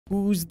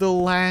Who's the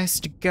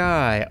last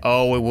guy?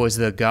 Oh, it was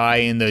the guy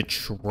in the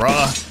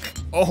truck.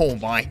 Oh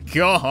my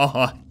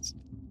god.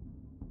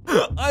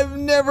 I've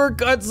never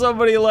cut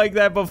somebody like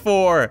that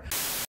before.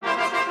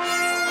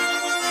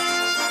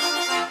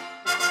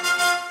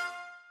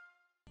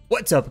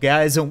 What's up,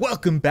 guys, and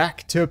welcome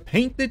back to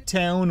Paint the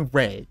Town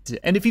Red.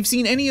 And if you've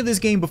seen any of this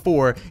game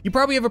before, you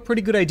probably have a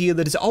pretty good idea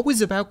that it's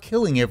always about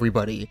killing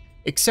everybody.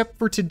 Except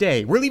for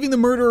today. We're leaving the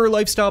murderer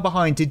lifestyle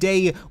behind.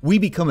 Today, we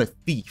become a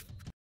thief.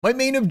 My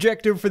main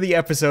objective for the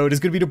episode is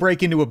going to be to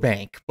break into a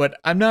bank, but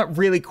I'm not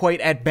really quite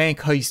at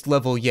bank heist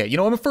level yet. You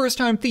know, I'm a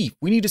first-time thief.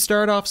 We need to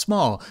start off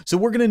small. So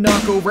we're going to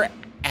knock over,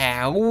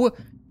 ow,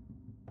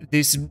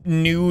 this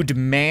nude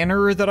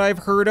manor that I've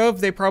heard of.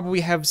 They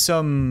probably have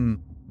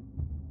some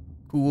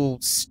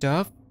cool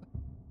stuff.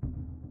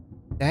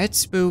 That's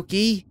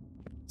spooky.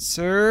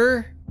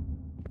 Sir,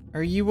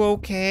 are you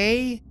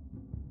okay?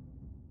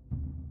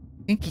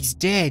 I think he's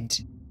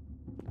dead.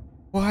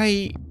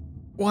 Why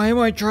am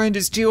I trying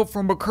to steal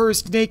from a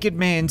cursed naked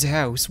man's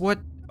house? What?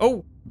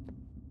 Oh.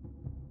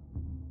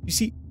 You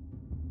see?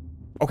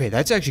 Okay,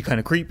 that's actually kind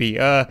of creepy.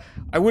 I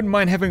wouldn't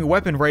mind having a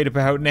weapon right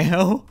about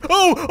now.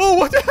 Oh,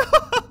 what the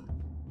hell?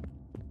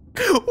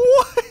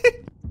 What?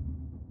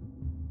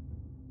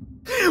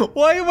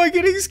 Why am I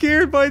getting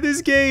scared by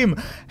this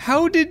game?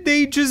 How did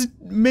they just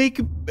make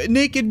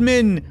naked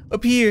men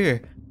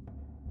appear?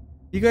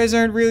 You guys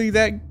aren't really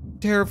that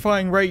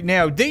terrifying right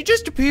now. They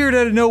just appeared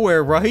out of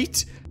nowhere,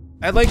 right?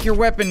 I'd like your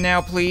weapon now,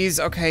 please.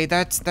 Okay,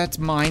 that's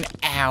mine.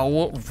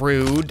 Ow,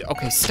 rude.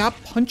 Okay, stop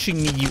punching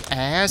me, you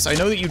ass. I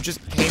know that you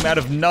just came out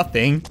of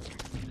nothing.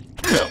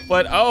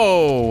 But,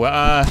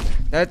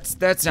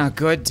 that's not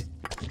good.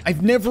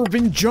 I've never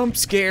been jump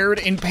scared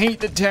in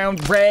Paint the Town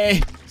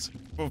Red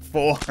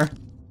before.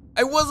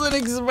 I wasn't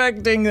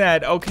expecting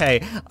that.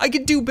 Okay, I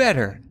could do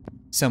better.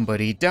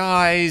 Somebody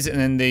dies and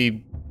then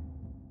they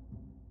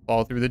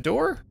fall through the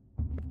door?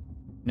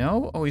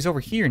 No? Oh, he's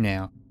over here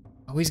now.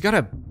 Oh, he's got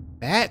a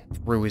bat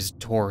through his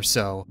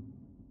torso.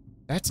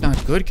 That's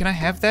not good. Can I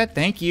have that?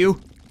 Thank you.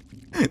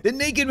 The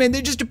naked men,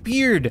 they just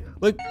appeared.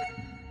 Like,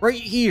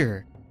 right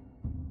here.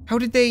 How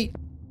did they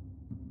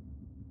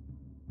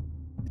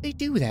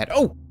do that?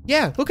 Oh,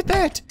 yeah, look at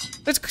that.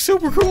 That's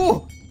super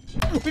cool.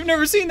 We've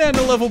never seen that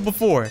in a level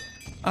before.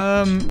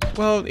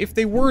 Well, if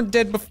they weren't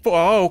dead before,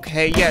 oh,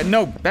 okay, yeah,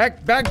 no,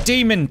 back,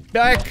 demon,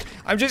 back.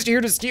 I'm just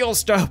here to steal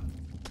stuff.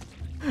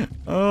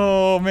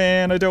 Oh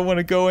man, I don't want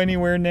to go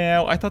anywhere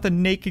now. I thought the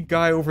naked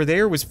guy over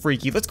there was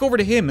freaky. Let's go over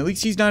to him. At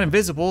least he's not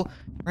invisible,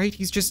 right?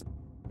 He's just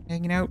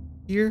hanging out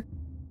here.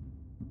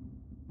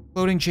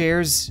 Floating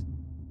chairs,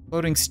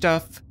 floating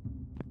stuff.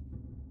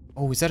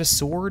 Oh, is that a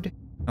sword?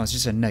 No, it's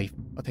just a knife.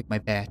 I'll take my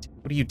bat.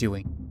 What are you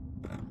doing?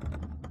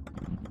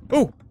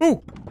 Oh,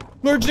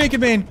 large naked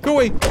man, go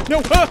away.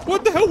 No,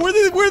 what the hell? Where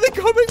are they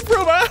coming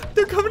from?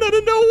 They're coming out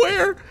of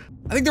nowhere.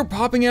 I think they're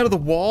popping out of the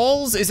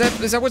walls. Is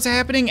that what's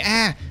happening?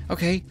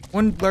 Okay.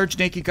 One large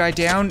naked guy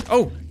down.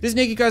 Oh, this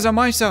naked guy's on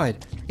my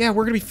side. Yeah,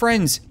 we're gonna be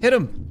friends. Hit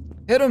him.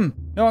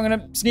 No, I'm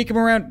gonna sneak him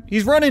around.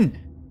 He's running.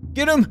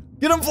 Get him,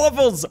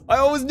 Fluffles. I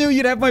always knew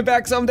you'd have my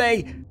back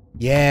someday.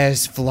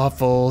 Yes,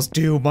 Fluffles,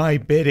 do my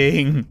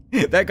bidding.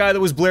 That guy that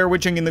was Blair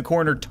Witching in the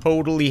corner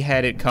totally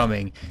had it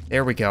coming.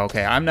 There we go.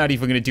 Okay, I'm not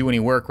even gonna do any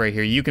work right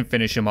here. You can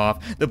finish him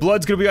off. The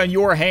blood's gonna be on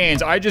your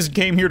hands. I just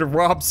came here to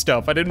rob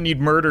stuff. I didn't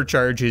need murder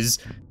charges.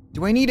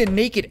 Do I need a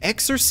naked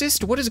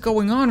exorcist? What is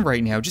going on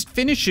right now? Just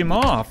finish him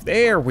off.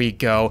 There we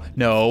go.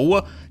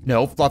 No,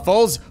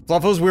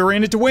 Fluffles, we were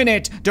in it to win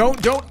it.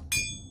 Don't.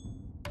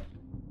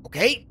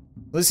 Okay.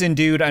 Listen,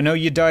 dude, I know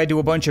you died to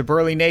a bunch of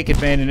burly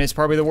naked men and it's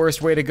probably the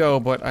worst way to go,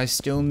 but I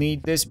still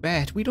need this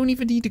bat. We don't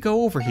even need to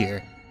go over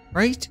here,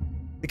 right?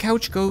 The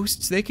couch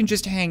ghosts, they can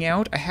just hang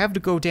out. I have to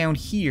go down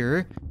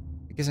here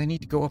because I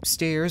need to go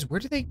upstairs. Where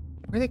they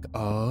go?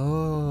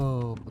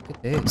 Oh, look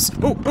at this.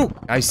 Oh,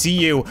 I see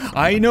you.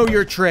 I know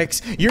your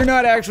tricks. You're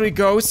not actually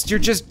ghosts. You're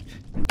just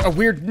a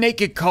weird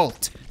naked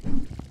cult,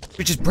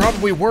 which is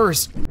probably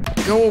worse.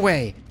 Go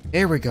away.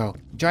 There we go.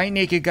 Giant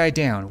naked guy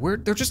down.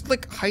 They're just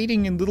like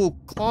hiding in little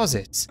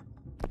closets.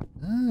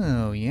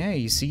 Oh, yeah,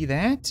 you see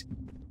that?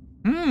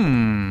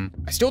 I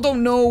still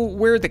don't know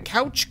where the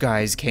couch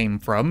guys came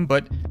from,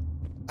 but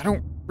I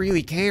don't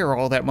really care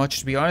all that much,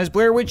 to be honest.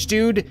 Blair Witch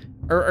dude,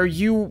 are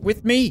you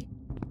with me?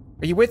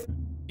 Are you with?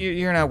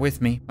 You're not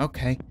with me.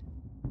 Okay.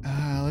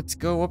 Let's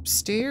go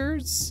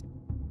upstairs.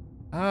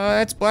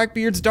 That's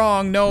Blackbeard's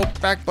dong. No,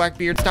 back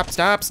Blackbeard.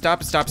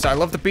 Stop. I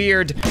love the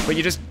beard, but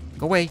you just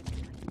go away.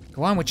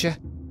 Go on with you.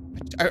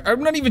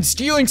 I'm not even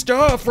stealing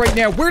stuff right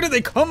now. Where do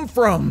they come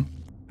from?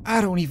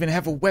 I don't even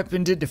have a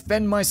weapon to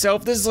defend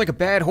myself. This is like a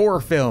bad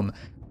horror film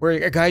where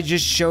a guy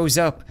just shows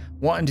up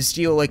wanting to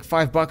steal like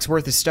 $5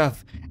 worth of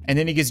stuff and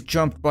then he gets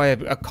jumped by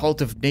a cult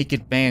of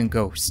naked man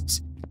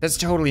ghosts. That's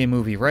totally a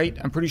movie, right?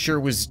 I'm pretty sure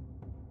it was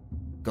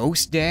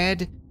Ghost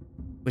Dad?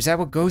 Was that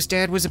what Ghost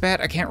Dad was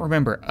about? I can't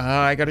remember.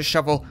 I got a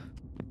shovel.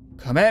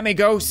 Come at me,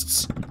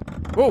 ghosts.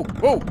 Whoa,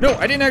 no,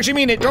 I didn't actually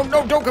mean it. Don't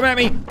come at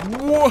me.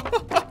 Whoa.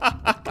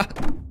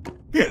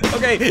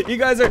 Okay, you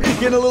guys are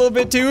getting a little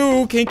bit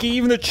too kinky.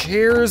 Even the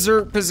chairs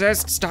are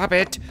possessed. Stop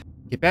it.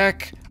 Get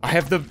back. I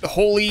have the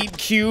holy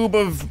cube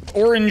of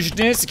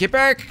orangeness. Get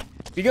back.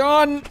 Be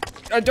gone.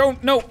 I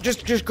don't know.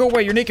 Just go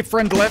away. Your naked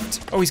friend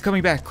left. Oh, he's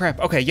coming back. Crap.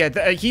 Okay,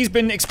 yeah, he's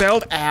been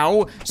expelled.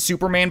 Ow.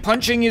 Superman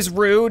punching is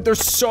rude.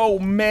 There's so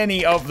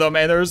many of them,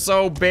 and they're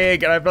so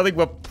big, and I have nothing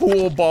but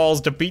pool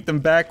balls to beat them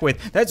back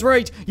with. That's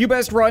right. You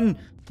best run.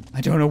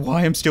 I don't know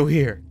why I'm still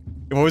here.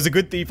 If I was a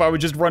good thief, I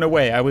would just run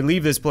away. I would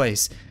leave this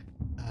place.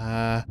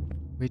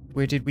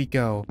 Where did we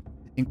go?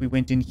 I think we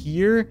went in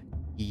here.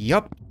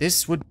 Yup,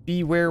 this would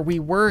be where we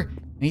were.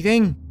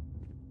 Anything?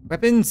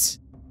 Weapons?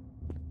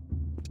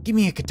 Give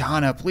me a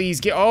katana,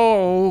 please.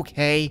 Oh,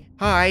 okay.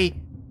 Hi.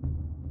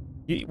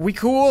 We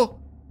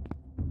cool?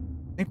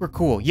 I think we're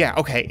cool. Yeah,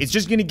 okay. It's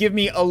just gonna give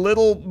me a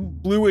little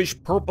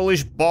bluish,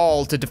 purplish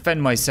ball to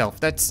defend myself.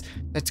 That's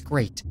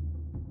great.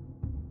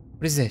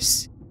 What is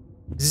this?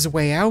 Is this a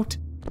way out?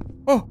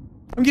 Oh,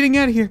 I'm getting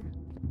out of here.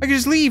 I can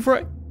just leave,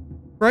 right?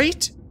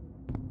 Right?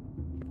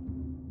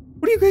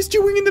 What are you guys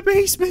doing in the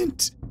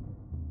basement?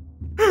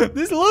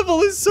 This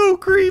level is so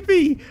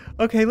creepy.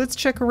 Okay, let's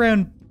check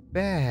around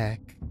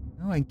back.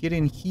 Oh, I get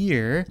in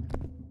here.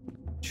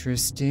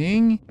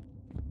 Interesting.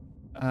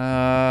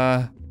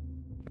 That's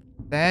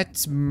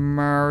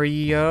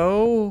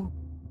Mario.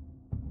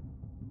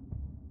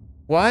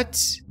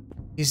 What?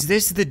 Is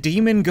this the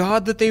demon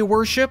god that they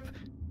worship?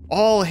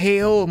 All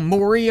hail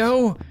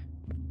Mario?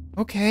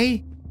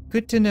 Okay,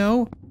 good to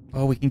know.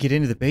 Oh, we can get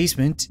into the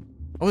basement.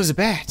 Oh, there's a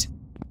bat.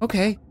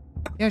 Okay.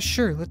 Yeah,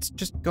 sure. Let's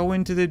just go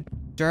into the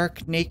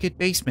dark, naked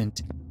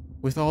basement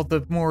with all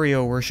the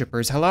Mario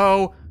worshippers.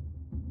 Hello?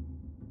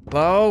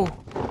 Hello?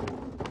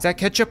 Is that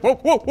ketchup? Whoa,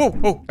 whoa, whoa,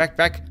 whoa.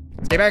 Back.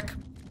 Stay back.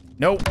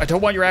 No, I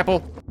don't want your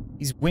apple.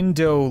 These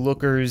window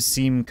lookers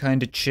seem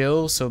kind of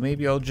chill, so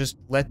maybe I'll just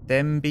let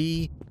them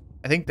be.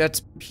 I think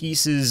that's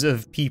pieces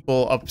of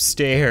people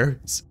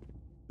upstairs.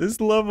 This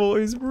level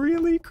is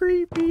really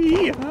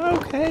creepy.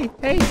 Okay,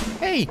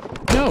 hey,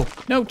 no,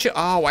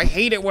 oh, I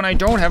hate it when I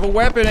don't have a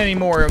weapon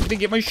anymore. I'm gonna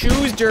get my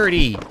shoes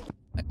dirty.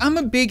 I'm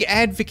a big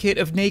advocate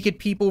of naked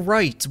people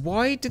rights.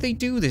 Why do they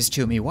do this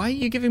to me? Why are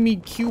you giving me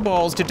cue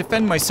balls to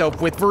defend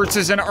myself with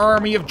versus an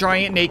army of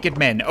giant naked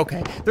men?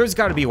 Okay, there's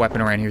gotta be a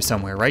weapon around here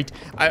somewhere, right?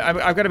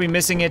 I've gotta be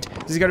missing it.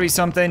 There's gotta be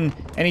something,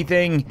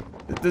 anything.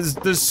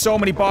 There's so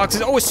many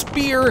boxes. Oh, a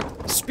spear.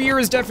 Spear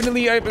is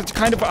definitely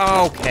kind of,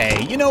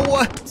 okay, you know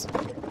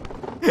what?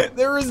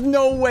 There is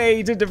no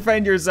way to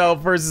defend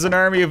yourself versus an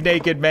army of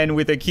naked men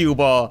with a cue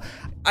ball.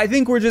 I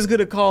think we're just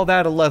gonna call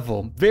that a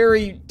level.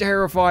 Very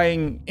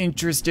terrifying,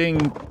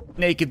 interesting,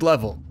 naked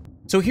level.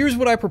 So here's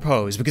what I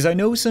propose, because I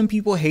know some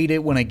people hate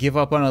it when I give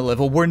up on a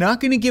level. We're not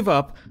gonna give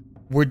up.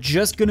 We're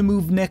just gonna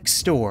move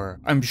next door.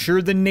 I'm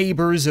sure the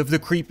neighbors of the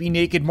creepy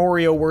naked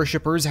Mario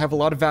worshippers have a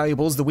lot of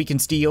valuables that we can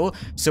steal,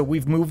 so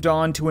we've moved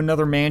on to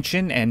another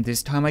mansion, and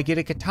this time I get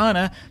a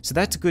katana, so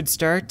that's a good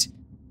start.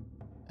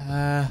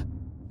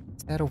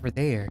 What's that over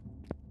there?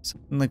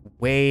 Something like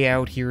way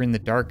out here in the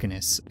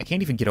darkness. I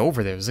can't even get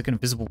over there. Is like an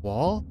invisible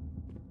wall?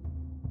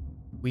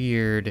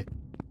 Weird.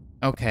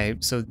 Okay,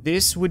 so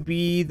this would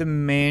be the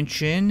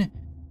mansion.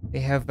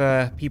 They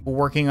have people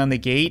working on the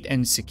gate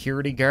and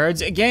security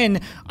guards.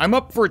 Again, I'm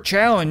up for a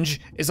challenge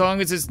as long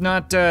as it's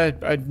not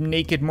a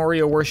naked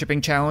Mario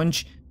worshipping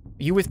challenge.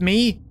 Are you with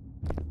me?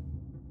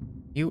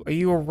 Are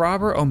you a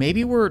robber? Oh,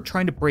 maybe we're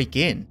trying to break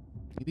in.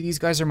 Maybe these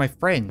guys are my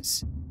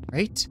friends,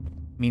 right?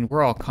 I mean,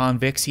 we're all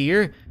convicts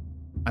here.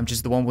 I'm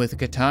just the one with a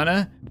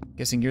katana.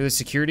 Guessing you're the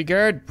security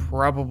guard?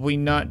 Probably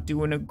not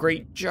doing a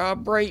great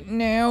job right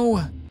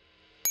now.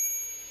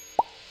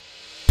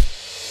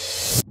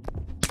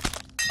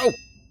 Oh.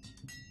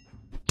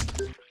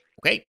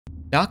 Okay.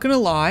 Not gonna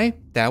lie,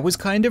 that was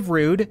kind of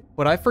rude,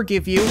 but I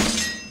forgive you.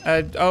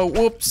 Oh,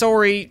 whoops,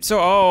 sorry.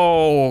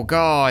 Oh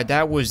God,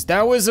 that was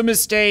a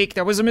mistake.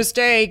 That was a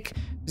mistake.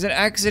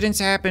 Accidents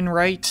happen,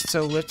 right?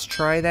 So let's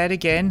try that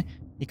again.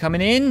 You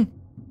coming in?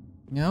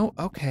 No?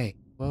 Okay.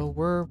 Well,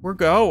 we're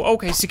go.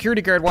 Okay,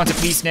 security guard wants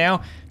a piece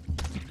now.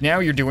 Now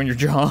you're doing your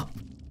job.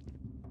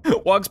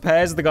 Walks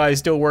past the guy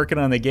still working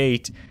on the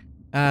gate.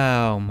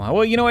 Oh my,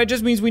 well, you know, it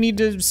just means we need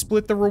to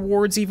split the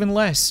rewards even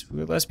less.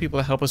 We have less people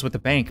to help us with the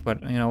bank,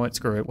 but you know what,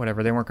 screw it,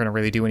 whatever. They weren't gonna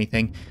really do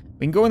anything.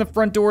 We can go in the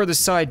front door or the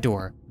side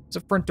door. What's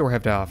the front door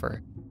have to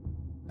offer?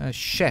 A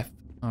chef,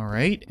 all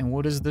right. And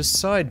what does the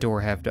side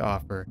door have to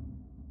offer?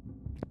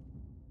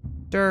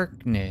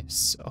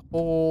 Darkness, a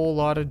whole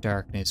lot of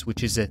darkness,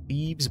 which is a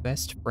thief's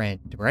best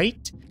friend,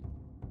 right?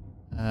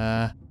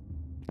 Okay.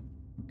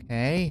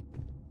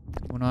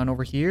 What's going on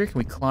over here? Can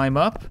we climb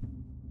up?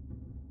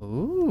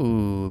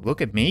 Ooh, look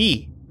at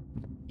me.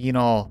 Being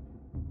all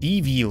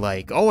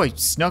thievy-like. Oh, I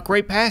snuck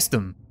right past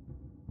them.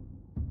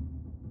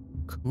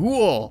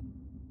 Cool.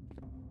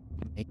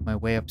 Make my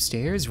way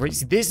upstairs, right?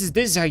 See, this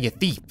is how you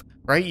thief,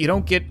 right? You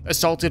don't get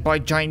assaulted by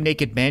giant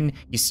naked men.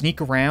 You sneak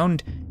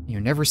around, and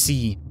you're never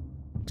seen.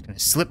 It's gonna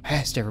slip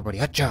past everybody,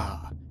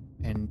 hacha!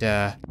 And,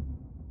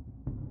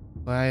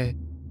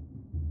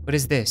 what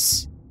is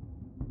this?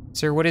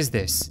 Sir, what is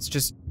this? It's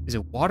just, is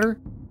it water?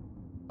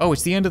 Oh,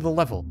 it's the end of the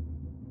level.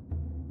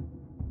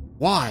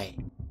 Why?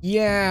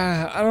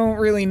 Yeah, I don't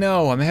really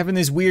know. I'm having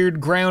this weird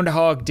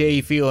Groundhog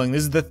Day feeling.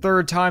 This is the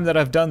third time that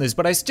I've done this,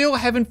 but I still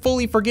haven't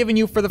fully forgiven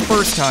you for the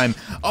first time.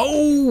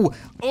 Oh,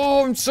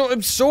 I'm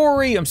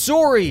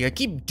sorry. I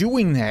keep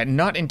doing that and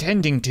not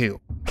intending to.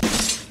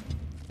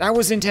 That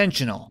was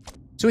intentional.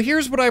 So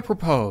here's what I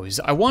propose.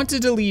 I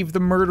wanted to leave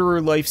the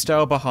murderer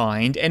lifestyle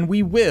behind, and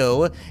we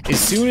will as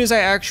soon as I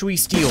actually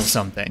steal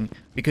something,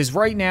 because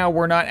right now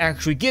we're not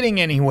actually getting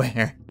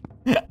anywhere.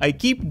 I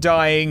keep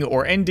dying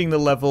or ending the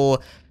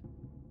level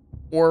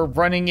or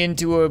running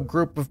into a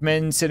group of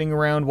men sitting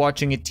around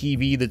watching a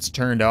TV that's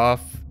turned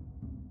off.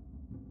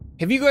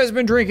 Have you guys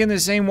been drinking the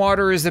same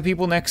water as the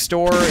people next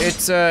door?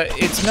 It's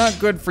not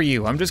good for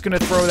you. I'm just gonna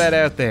throw that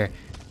out there.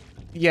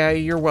 Yeah,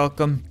 you're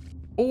welcome.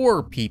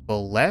 4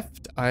 people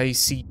left. I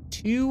see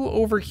 2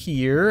 over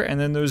here, and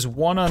then there's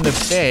 1 on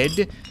the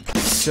bed.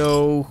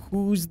 So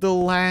who's the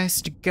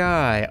last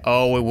guy?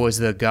 Oh, it was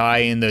the guy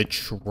in the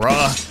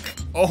truck.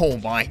 Oh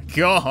my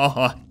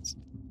God.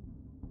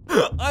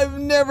 I've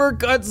never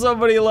cut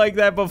somebody like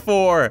that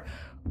before.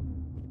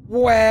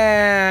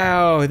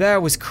 Wow,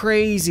 that was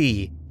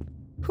crazy.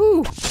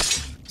 Whew,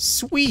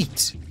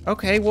 sweet.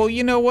 Okay, well,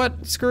 you know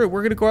what? Screw it,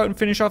 we're gonna go out and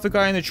finish off the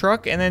guy in the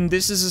truck, and then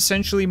this is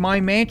essentially my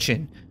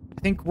mansion.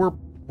 I think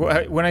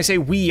when I say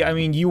we, I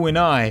mean you and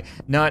I,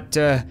 not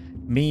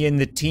me and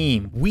the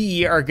team.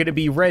 We are gonna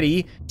be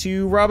ready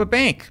to rob a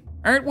bank,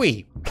 aren't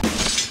we?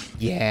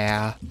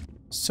 Yeah.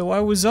 So I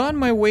was on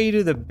my way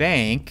to the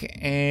bank,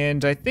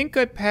 and I think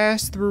I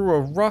passed through a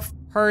rough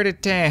part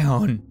of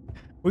town.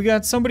 We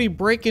got somebody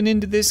breaking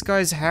into this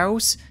guy's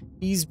house.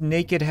 He's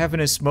naked having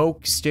a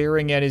smoke,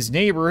 staring at his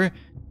neighbor,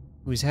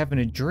 who's having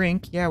a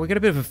drink. Yeah, we got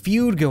a bit of a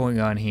feud going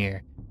on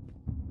here.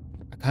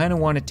 I kind of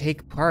want to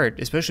take part,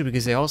 especially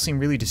because they all seem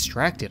really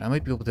distracted. I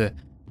might be able to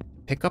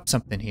pick up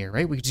something here,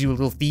 right? We could do a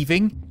little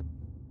thieving.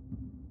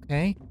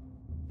 Okay.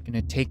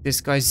 Gonna take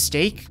this guy's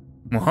steak.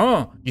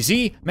 You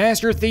see?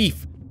 Master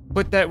thief.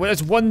 Put that,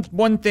 that's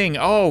one thing.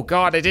 Oh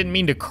God, I didn't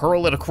mean to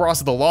curl it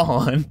across the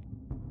lawn.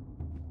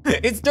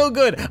 It's still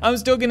good, I'm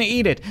still gonna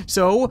eat it.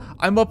 So,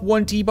 I'm up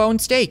 1 T-bone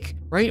steak,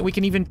 right? We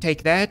can even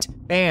take that,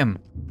 bam.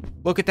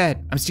 Look at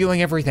that, I'm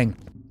stealing everything.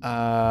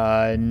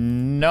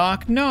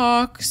 Knock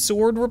knock,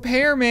 sword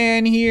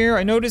repairman here.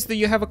 I noticed that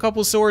you have a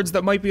couple swords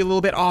that might be a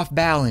little bit off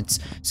balance.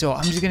 So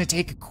I'm just gonna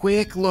take a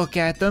quick look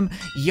at them.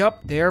 Yup,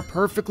 they're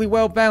perfectly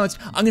well balanced.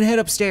 I'm gonna head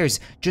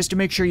upstairs just to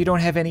make sure you don't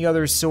have any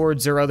other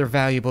swords or other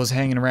valuables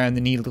hanging around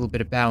that need a little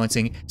bit of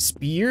balancing.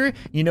 Spear,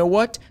 you know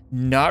what?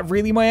 Not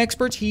really my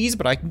expertise,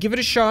 but I can give it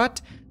a shot.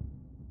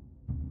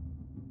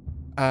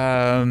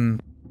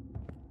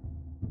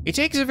 It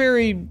takes a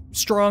very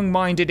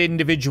strong-minded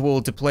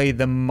individual to play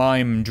the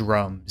mime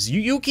drums.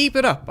 You keep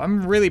it up.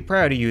 I'm really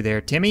proud of you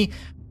there, Timmy.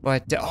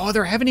 But, oh,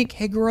 they're having a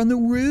kegger on the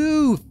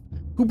roof.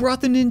 Who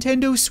brought the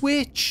Nintendo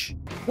Switch?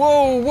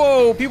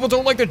 Whoa, people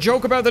don't like the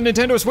joke about the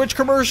Nintendo Switch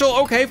commercial?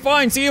 Okay,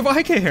 fine, see if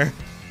I care.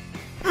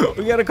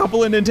 We got a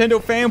couple of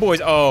Nintendo fanboys.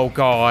 Oh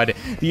God,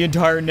 the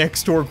entire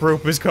next door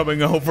group is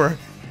coming over.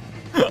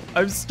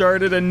 I've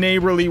started a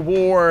neighborly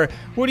war.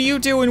 What are you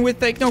doing with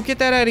that? No, get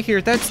that out of here,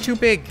 that's too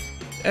big.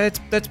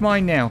 That's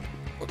mine now.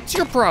 What's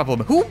your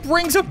problem? Who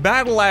brings a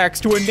battle axe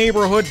to a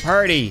neighborhood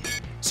party?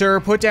 Sir,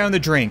 put down the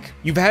drink.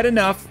 You've had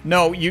enough.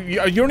 No, you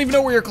don't even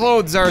know where your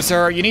clothes are,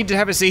 sir. You need to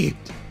have a seat.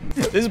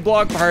 This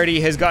block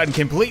party has gotten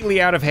completely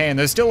out of hand.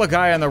 There's still a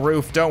guy on the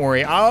roof. Don't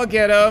worry, I'll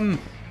get him.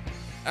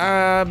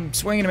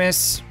 Swing and a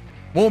miss.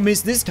 Won't miss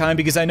this time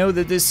because I know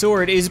that this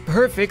sword is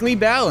perfectly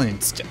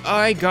balanced.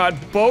 I got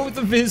both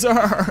of his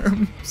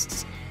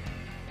arms.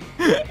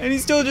 And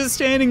he's still just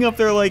standing up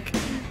there like,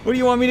 what do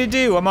you want me to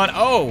do? I'm on,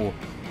 oh,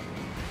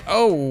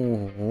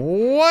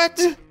 what?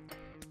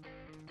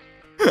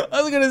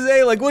 I was gonna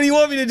say, like, what do you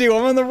want me to do?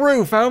 I'm on the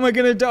roof, how am I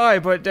gonna die?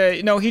 But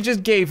no, he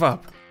just gave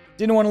up.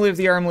 Didn't want to live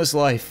the armless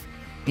life.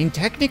 I mean,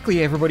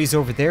 technically everybody's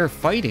over there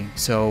fighting,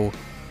 so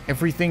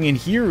everything in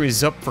here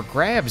is up for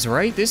grabs,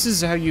 right? This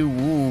is how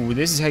you,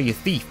 this is how you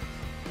thief.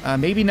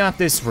 Maybe not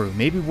this room,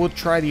 maybe we'll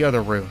try the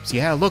other rooms.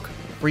 Yeah, look,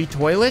 free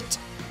toilet.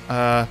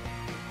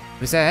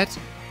 What's that?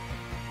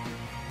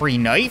 Free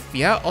knife,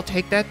 yeah, I'll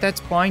take that, that's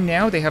fine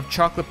now. They have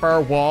chocolate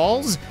bar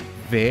walls.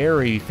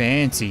 Very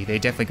fancy. They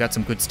definitely got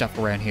some good stuff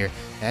around here.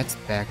 That's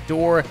the back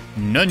door.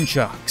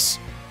 Nunchucks.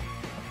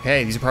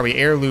 Okay, these are probably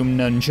heirloom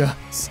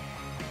nunchucks.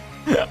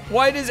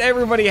 Why does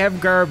everybody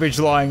have garbage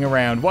lying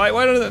around? Why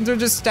don't there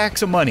just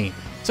stacks of money?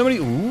 Somebody,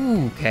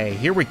 ooh, okay,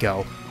 here we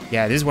go.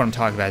 Yeah, this is what I'm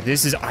talking about.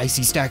 This is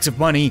icy stacks of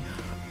money.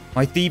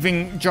 My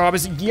thieving job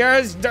is,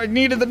 yes, I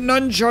needed the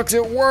nunchucks,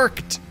 it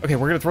worked. Okay,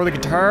 we're gonna throw the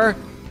guitar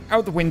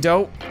out the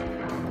window.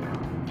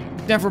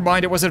 Never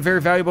mind, it wasn't a very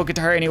valuable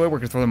guitar anyway. We're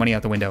gonna throw the money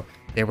out the window.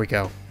 There we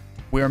go.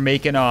 We're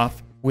making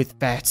off with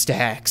fat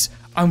stacks.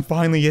 I'm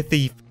finally a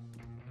thief.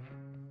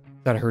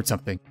 Thought I heard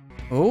something.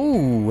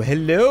 Oh,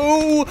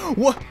 hello?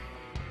 What?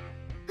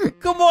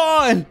 Come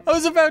on! I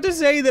was about to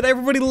say that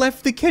everybody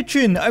left the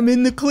kitchen. I'm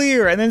in the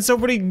clear, and then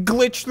somebody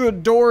glitched through the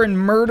door and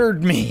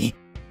murdered me.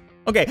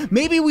 Okay,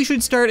 maybe we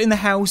should start in the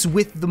house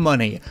with the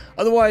money.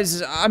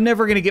 Otherwise, I'm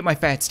never gonna get my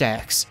fat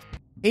stacks.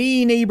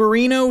 Hey,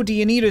 neighborino, do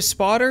you need a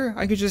spotter?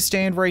 I could just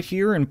stand right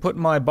here and put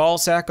my ball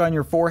sack on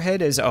your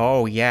forehead as,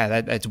 oh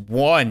yeah, that's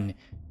 1,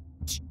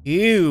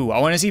 2, I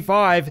wanna see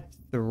 5,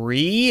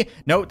 3,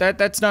 no,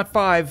 that's not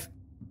 5.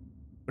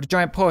 What a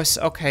giant puss.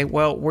 Okay,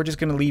 well, we're just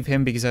gonna leave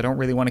him because I don't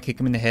really wanna kick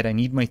him in the head. I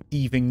need my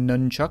thieving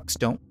nunchucks,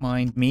 don't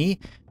mind me.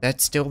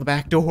 That's still the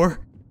back door.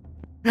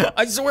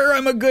 I swear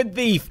I'm a good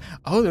thief.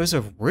 Oh, there's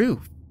a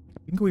roof.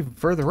 You can go even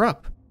further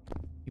up.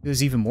 Maybe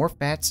there's even more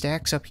fat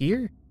stacks up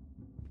here.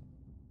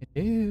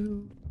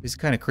 Ew. This is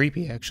kind of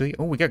creepy, actually.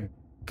 Oh, we got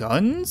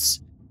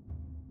guns?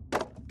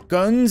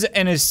 Guns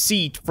and a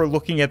seat for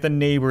looking at the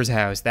neighbor's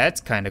house.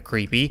 That's kind of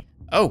creepy.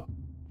 Oh.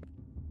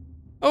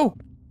 Oh.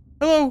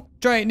 Hello,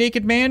 giant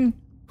naked man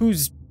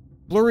whose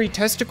blurry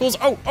testicles.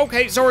 Oh,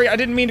 okay, sorry, I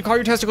didn't mean to call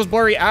your testicles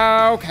blurry.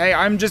 Okay,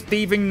 I'm just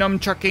thieving,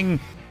 nunchucking.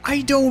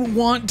 I don't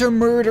want to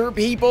murder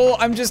people.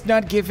 I'm just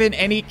not given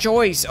any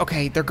choice.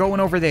 Okay, they're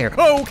going over there.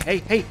 Oh, okay,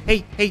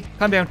 hey,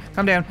 calm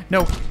down.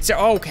 No, so,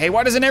 okay,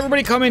 why doesn't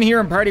everybody come in here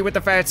and party with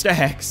the fat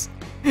stacks?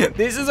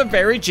 This is a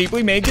very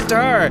cheaply made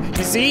guitar.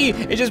 You see,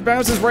 it just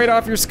bounces right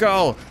off your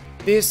skull.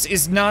 This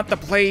is not the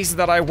place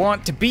that I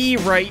want to be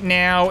right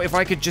now. If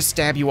I could just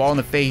stab you all in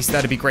the face,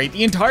 that'd be great.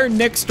 The entire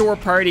next door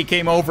party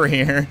came over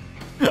here.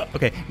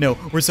 Okay, no,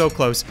 we're so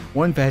close.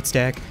 1 fat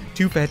stack,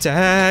 2 fat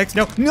stacks.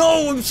 No,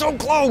 I'm so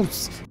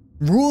close.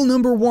 Rule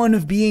number 1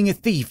 of being a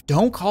thief,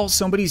 don't call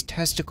somebody's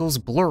testicles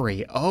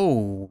blurry.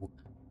 Oh,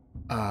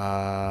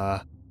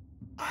 I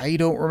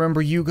don't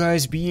remember you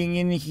guys being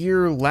in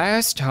here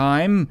last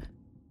time.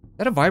 Is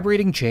that a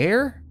vibrating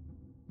chair?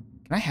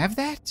 Can I have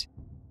that?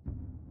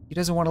 He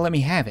doesn't want to let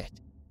me have it.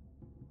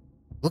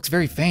 Looks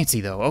very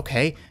fancy though,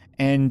 okay.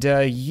 And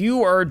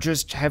you are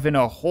just having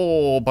a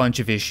whole bunch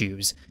of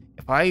issues.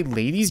 If I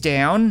lay these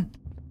down,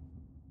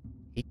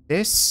 take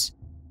this.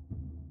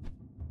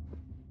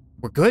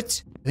 We're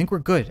good? I think we're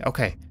good.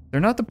 Okay,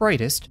 they're not the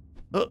brightest.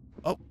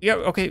 Oh, yeah,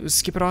 okay,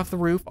 skip it off the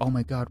roof. Oh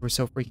my God, we're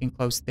so freaking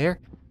close. There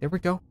we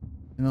go.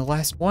 And the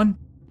last one.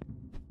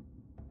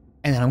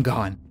 And then I'm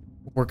gone.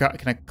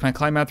 Can I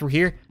climb out through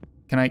here?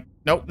 Can I?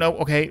 No,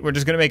 okay, we're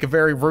just gonna make a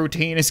very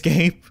routine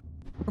escape.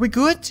 Are we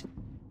good?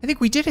 I think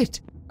we did it.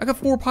 I got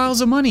 4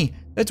 piles of money.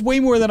 That's way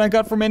more than I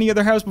got from any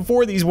other house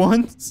before these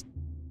ones.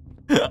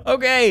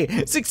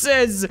 Okay,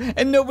 success,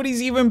 and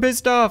nobody's even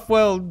pissed off.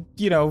 Well,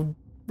 you know,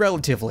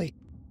 relatively.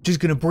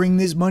 Just gonna bring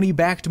this money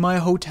back to my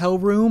hotel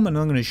room and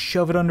I'm gonna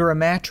shove it under a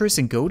mattress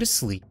and go to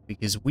sleep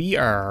because we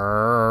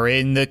are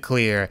in the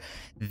clear.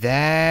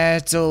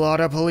 That's a lot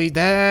of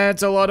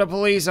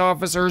police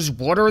officers.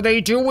 What are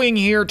they doing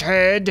here,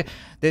 Ted?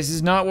 This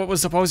is not what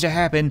was supposed to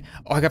happen.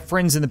 Oh, I got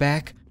friends in the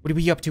back. What are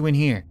we up to in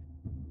here?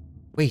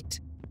 Wait,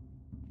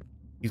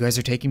 you guys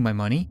are taking my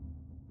money?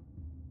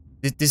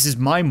 This is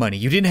my money.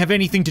 You didn't have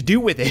anything to do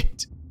with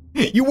it.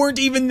 You weren't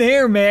even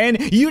there, man.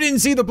 You didn't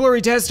see the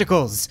blurry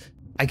testicles.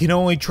 I can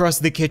only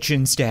trust the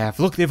kitchen staff.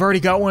 Look, they've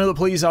already got one of the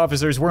police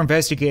officers. We're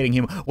investigating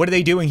him. What are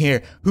they doing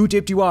here? Who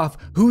tipped you off?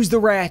 Who's the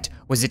rat?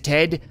 Was it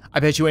Ted?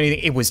 I bet you anything.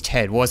 It was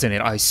Ted, wasn't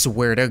it? I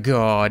swear to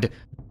God.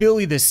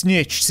 Billy the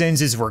snitch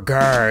sends his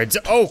regards.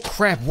 Oh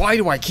crap, why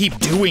do I keep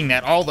doing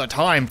that all the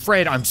time?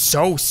 Fred, I'm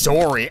so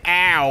sorry.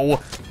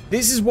 Ow.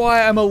 This is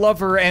why I'm a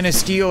lover and a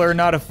stealer,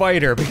 not a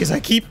fighter, because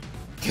I keep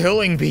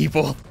killing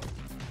people.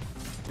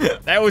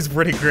 That was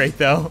pretty great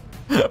though.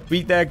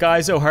 Beat that guy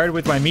so hard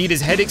with my meat,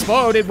 his head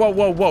exploded.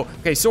 Whoa.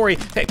 Okay, sorry.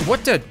 Hey,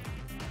 what the?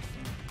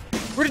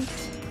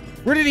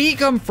 Where did he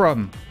come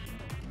from?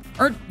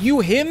 Aren't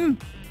you him?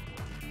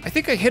 I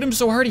think I hit him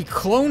so hard he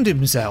cloned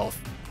himself.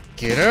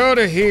 Get out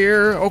of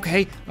here.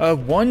 Okay,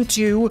 1,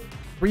 2,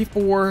 3,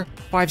 4,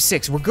 5,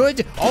 6. We're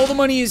good? All the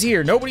money is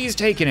here. Nobody is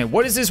taking it.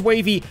 What is this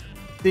wavy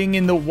thing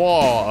in the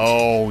wall?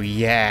 Oh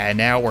yeah,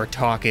 now we're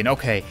talking.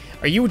 Okay,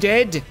 are you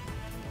dead?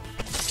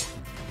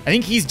 I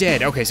think he's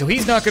dead. Okay, so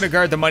he's not gonna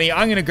guard the money.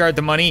 I'm gonna guard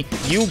the money.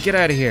 You get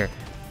out of here.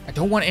 I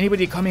don't want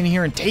anybody to come in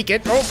here and take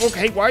it. Oh,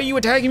 okay, why are you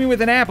attacking me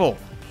with an apple?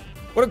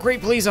 What a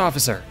great police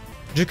officer.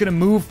 I'm just gonna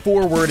move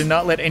forward and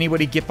not let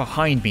anybody get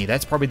behind me.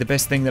 That's probably the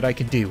best thing that I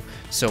can do.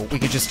 So we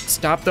could just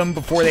stop them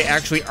before they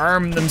actually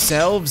arm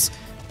themselves.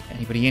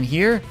 Anybody in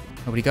here?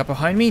 Nobody got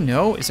behind me?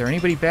 No? Is there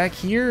anybody back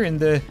here in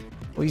the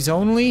police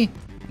only?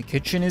 The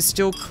kitchen is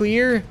still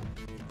clear.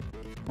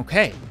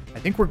 Okay. I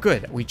think we're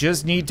good. We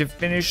just need to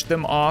finish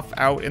them off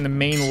out in the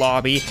main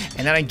lobby,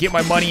 and then I get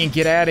my money and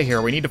get out of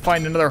here. We need to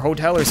find another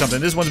hotel or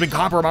something. This one's been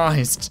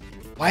compromised.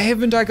 Why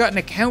haven't I gotten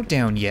a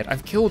countdown yet?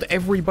 I've killed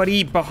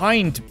everybody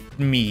behind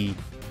me.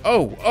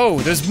 Oh,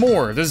 there's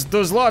more.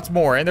 There's lots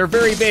more, and they're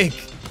very big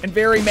and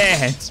very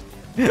mad.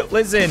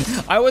 Listen,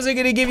 I wasn't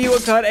gonna give you a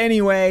cut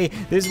anyway.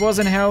 This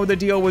wasn't how the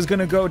deal was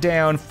gonna go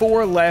down.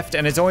 4 left,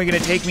 and it's only gonna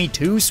take me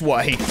 2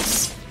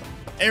 swipes.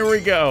 There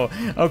we go.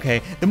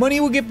 Okay, the money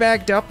will get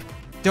backed up.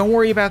 Don't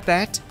worry about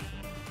that.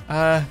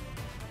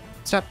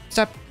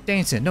 Stop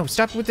dancing. No,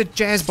 stop with the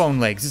jazz bone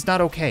legs. It's not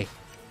okay.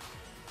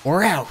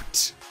 We're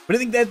out. But I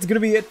think that's gonna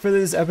be it for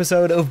this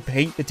episode of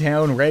Paint the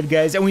Town Red,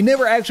 guys. And we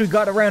never actually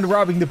got around to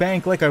robbing the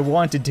bank like I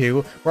wanted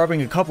to.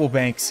 Robbing a couple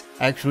banks,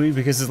 actually,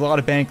 because there's a lot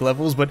of bank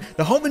levels, but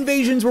the home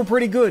invasions were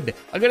pretty good.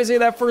 I gotta say,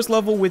 that first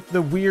level with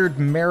the weird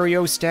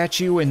Mario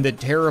statue and the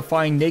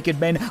terrifying naked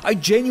men, I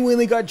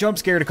genuinely got jump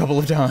scared a couple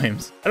of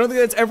times. I don't think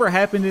that's ever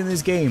happened in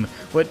this game,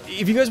 but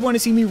if you guys want to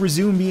see me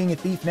resume being a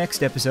thief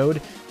next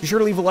episode, be sure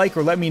to leave a like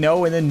or let me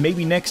know, and then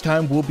maybe next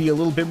time we'll be a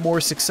little bit more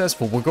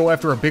successful. We'll go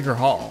after a bigger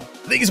haul.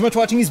 Thank you so much for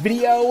watching this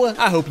video.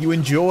 I hope you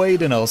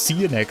enjoyed, and I'll see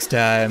you next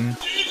time.